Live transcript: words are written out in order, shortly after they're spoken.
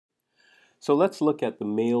So let's look at the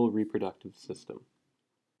male reproductive system.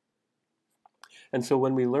 And so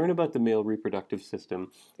when we learn about the male reproductive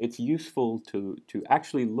system, it's useful to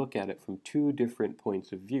actually look at it from two different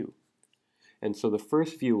points of view. And so the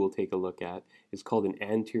first view we'll take a look at is called an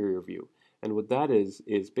anterior view. And what that is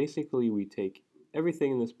basically we take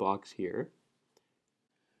everything in this box here.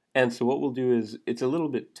 And so what we'll do is, it's a little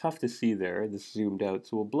bit tough to see there, this zoomed out,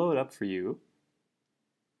 so we'll blow it up for you.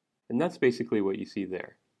 And that's basically what you see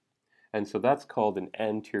there. And so that's called an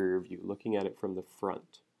anterior view, looking at it from the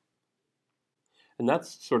front. And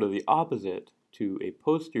that's sort of the opposite to a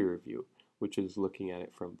posterior view, which is looking at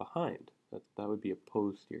it from behind. That would be a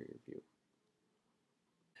posterior view.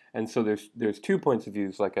 And so there's 2 points of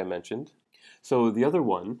views, like I mentioned. So the other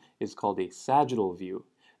one is called a sagittal view.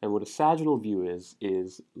 And what a sagittal view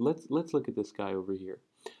is let's look at this guy over here.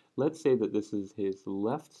 Let's say that this is his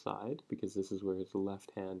left side, because this is where his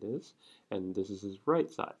left hand is, and this is his right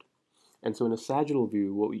side. And so in a sagittal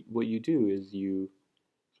view, what you do is you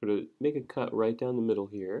sort of make a cut right down the middle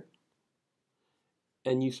here,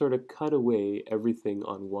 and you sort of cut away everything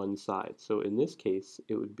on one side. So in this case,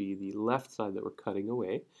 it would be the left side that we're cutting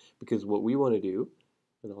away, because what we want to do,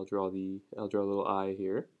 and I'll draw a little eye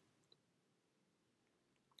here.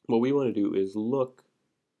 What we want to do is look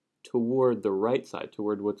toward the right side,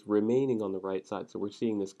 toward what's remaining on the right side. So we're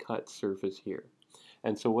seeing this cut surface here.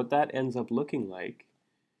 And so what that ends up looking like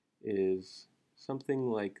is something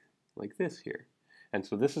like this here. And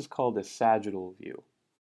so this is called a sagittal view.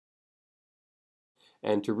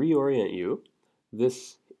 And to reorient you,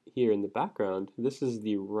 this here in the background, this is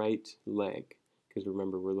the right leg. Because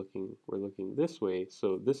remember, we're looking this way,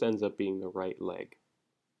 so this ends up being the right leg.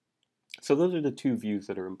 So those are the two views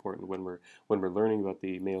that are important when we're learning about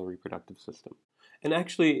the male reproductive system. And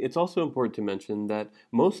actually, it's also important to mention that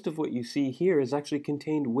most of what you see here is actually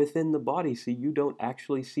contained within the body, so you don't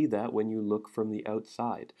actually see that when you look from the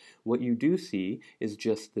outside. What you do see is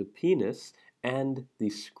just the penis and the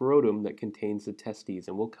scrotum that contains the testes,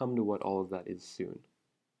 and we'll come to what all of that is soon.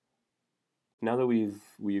 Now that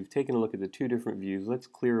we've taken a look at the two different views, let's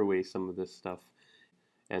clear away some of this stuff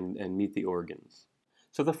and meet the organs.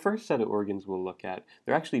 So the first set of organs we'll look at,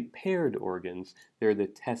 they're actually paired organs. They're the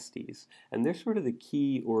testes, and they're sort of the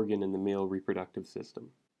key organ in the male reproductive system.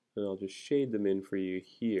 And I'll just shade them in for you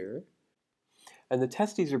here. And the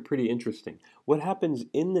testes are pretty interesting. What happens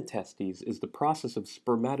in the testes is the process of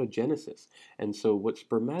spermatogenesis. And so what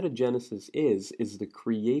spermatogenesis is the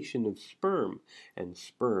creation of sperm. And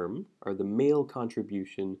sperm are the male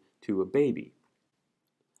contribution to a baby.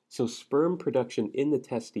 So sperm production in the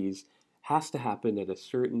testes has to happen at a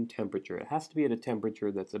certain temperature. It has to be at a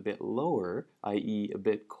temperature that's a bit lower, i.e. a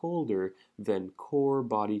bit colder than core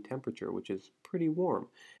body temperature, which is pretty warm.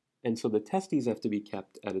 And so the testes have to be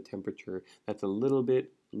kept at a temperature that's a little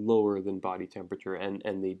bit lower than body temperature. And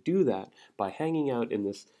they do that by hanging out in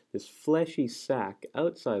this fleshy sac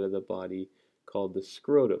outside of the body called the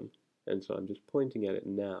scrotum. And so I'm just pointing at it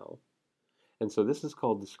now. And so this is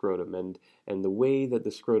called the scrotum, and the way that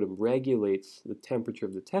the scrotum regulates the temperature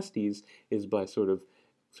of the testes is by sort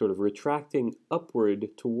of retracting upward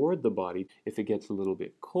toward the body if it gets a little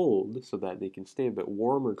bit cold, so that they can stay a bit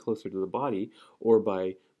warmer closer to the body, or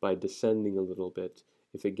by descending a little bit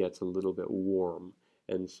if it gets a little bit warm.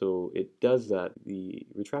 And so it does that, the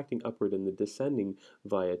retracting upward and the descending,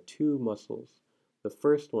 via two muscles. The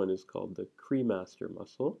first one is called the cremaster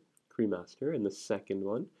muscle, cremaster, and the second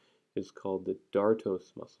one is called the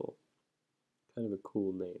dartos muscle. Kind of a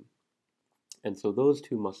cool name. And so those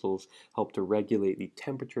two muscles help to regulate the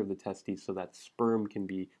temperature of the testes so that sperm can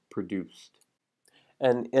be produced.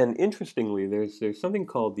 And interestingly, there's something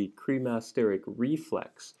called the Cremasteric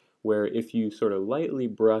Reflex, where if you sort of lightly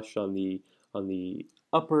brush on the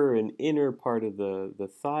upper and inner part of the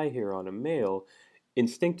thigh here on a male,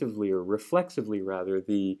 instinctively, or reflexively rather,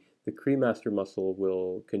 the cremaster muscle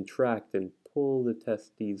will contract and pull the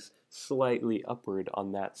testes slightly upward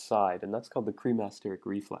on that side, and that's called the cremasteric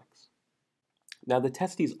reflex. Now, the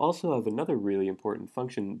testes also have another really important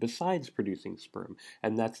function besides producing sperm,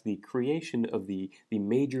 and that's the creation of the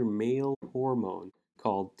major male hormone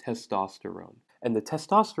called testosterone. And the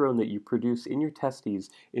testosterone that you produce in your testes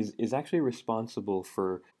is actually responsible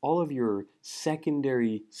for all of your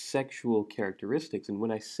secondary sexual characteristics. And when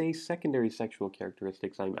I say secondary sexual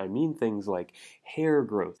characteristics, I mean things like hair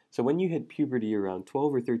growth. So when you hit puberty around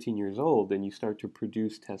 12 or 13 years old and you start to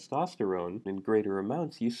produce testosterone in greater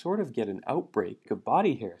amounts, you sort of get an outbreak of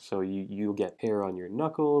body hair. So you'll get hair on your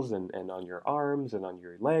knuckles and on your arms and on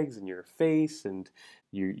your legs and your face, and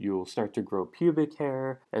You'll start to grow pubic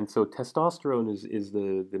hair, and so testosterone is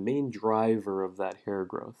the main driver of that hair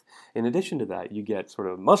growth. In addition to that, you get sort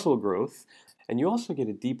of muscle growth, and you also get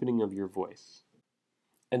a deepening of your voice.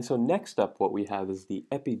 And so next up, what we have is the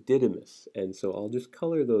epididymis, and so I'll just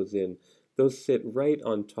color those in. Those sit right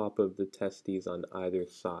on top of the testes on either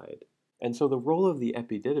side. And so the role of the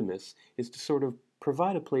epididymis is to sort of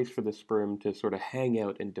provide a place for the sperm to sort of hang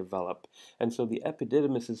out and develop. And so the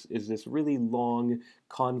epididymis is this really long,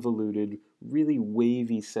 convoluted, really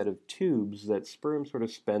wavy set of tubes that sperm sort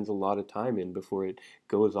of spends a lot of time in before it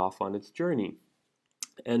goes off on its journey.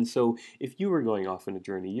 And so if you were going off on a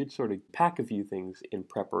journey, you'd sort of pack a few things in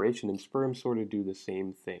preparation, and sperm sort of do the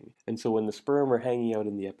same thing. And so when the sperm are hanging out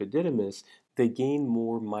in the epididymis, they gain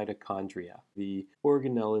more mitochondria, the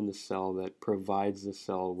organelle in the cell that provides the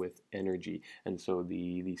cell with energy. And so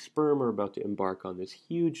the sperm are about to embark on this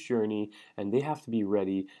huge journey, and they have to be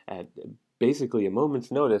ready at basically a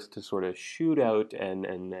moment's notice to sort of shoot out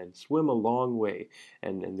and swim a long way.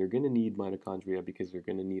 And they're going to need mitochondria because they're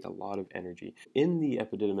going to need a lot of energy. In the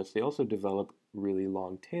epididymis, they also develop really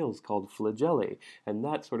long tails called flagellae, and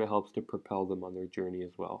that sort of helps to propel them on their journey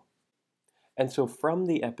as well. And so from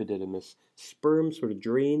the epididymis, sperm sort of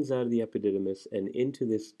drains out of the epididymis and into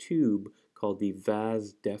this tube called the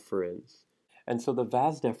vas deferens. And so the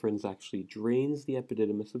vas deferens actually drains the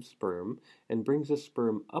epididymis of sperm and brings the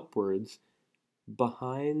sperm upwards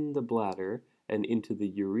behind the bladder and into the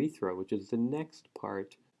urethra, which is the next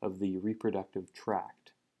part of the reproductive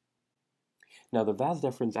tract. Now, the vas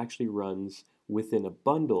deferens actually runs within a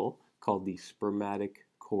bundle called the spermatic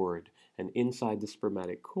cord. And inside the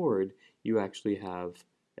spermatic cord, you actually have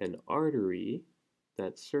an artery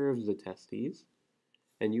that serves the testes,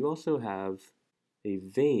 and you also have a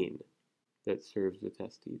vein that serves the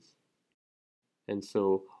testes. And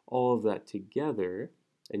so all of that together,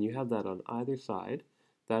 and you have that on either side,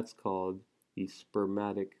 that's called the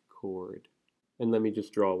spermatic cord. And let me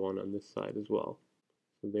just draw one on this side as well.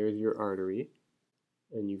 So there's your artery,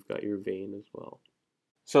 and you've got your vein as well.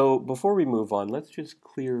 So before we move on, let's just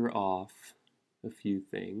clear off a few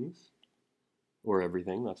things, or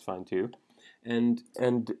everything, that's fine too. And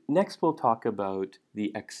next we'll talk about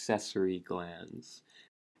the accessory glands.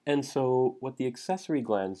 And so what the accessory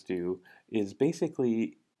glands do is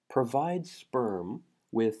basically provide sperm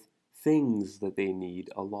with things that they need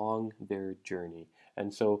along their journey.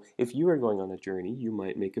 And so if you are going on a journey, you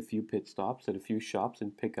might make a few pit stops at a few shops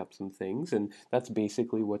and pick up some things, and that's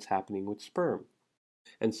basically what's happening with sperm.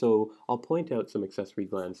 And so I'll point out some accessory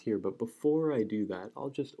glands here, but before I do that, I'll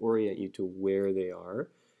just orient you to where they are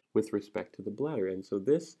with respect to the bladder. And so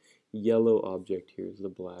this yellow object here is the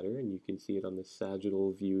bladder, and you can see it on the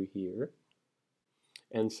sagittal view here.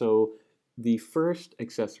 And so the first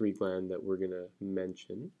accessory gland that we're going to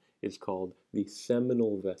mention is called the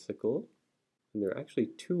seminal vesicle, and there are actually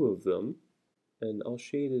two of them, and I'll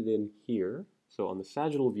shade it in here. So on the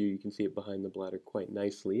sagittal view, you can see it behind the bladder quite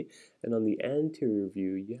nicely, and on the anterior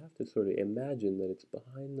view, you have to sort of imagine that it's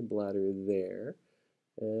behind the bladder there,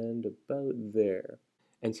 and about there.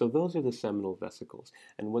 And so those are the seminal vesicles.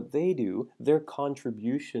 And what they do, their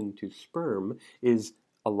contribution to sperm is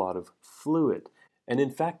a lot of fluid. And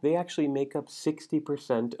in fact, they actually make up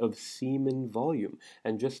 60% of semen volume.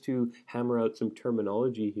 And just to hammer out some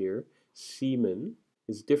terminology here, semen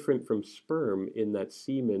is different from sperm in that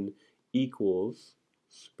semen equals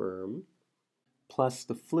sperm plus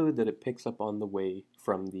the fluid that it picks up on the way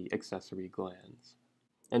from the accessory glands.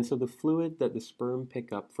 And so the fluid that the sperm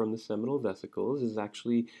pick up from the seminal vesicles is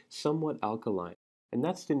actually somewhat alkaline. And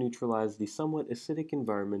that's to neutralize the somewhat acidic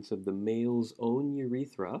environments of the male's own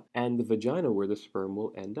urethra and the vagina where the sperm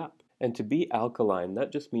will end up. And to be alkaline,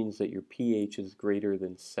 that just means that your pH is greater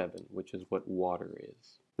than 7, which is what water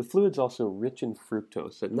is. The fluid's also rich in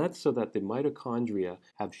fructose, and that's so that the mitochondria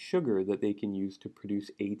have sugar that they can use to produce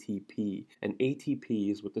ATP. And ATP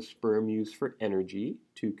is what the sperm use for energy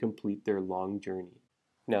to complete their long journey.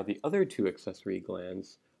 Now, the other two accessory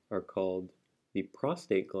glands are called the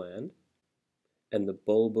prostate gland and the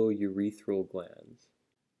bulbourethral glands.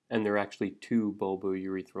 And there are actually two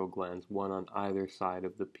bulbourethral glands, one on either side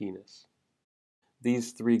of the penis.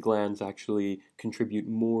 These three glands actually contribute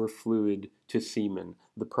more fluid to semen.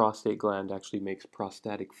 The prostate gland actually makes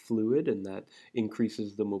prostatic fluid, and that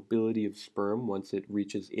increases the mobility of sperm once it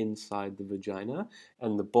reaches inside the vagina.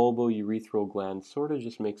 And the bulbourethral gland sort of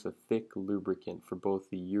just makes a thick lubricant for both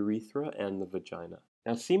the urethra and the vagina.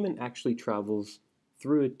 Now, semen actually travels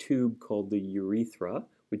through a tube called the urethra,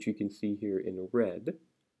 which you can see here in red,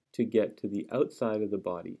 to get to the outside of the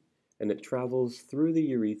body. And it travels through the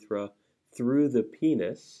urethra, through the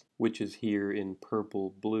penis, which is here in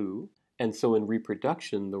purple blue, And so in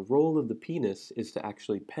reproduction, the role of the penis is to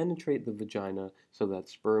actually penetrate the vagina so that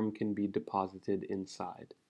sperm can be deposited inside.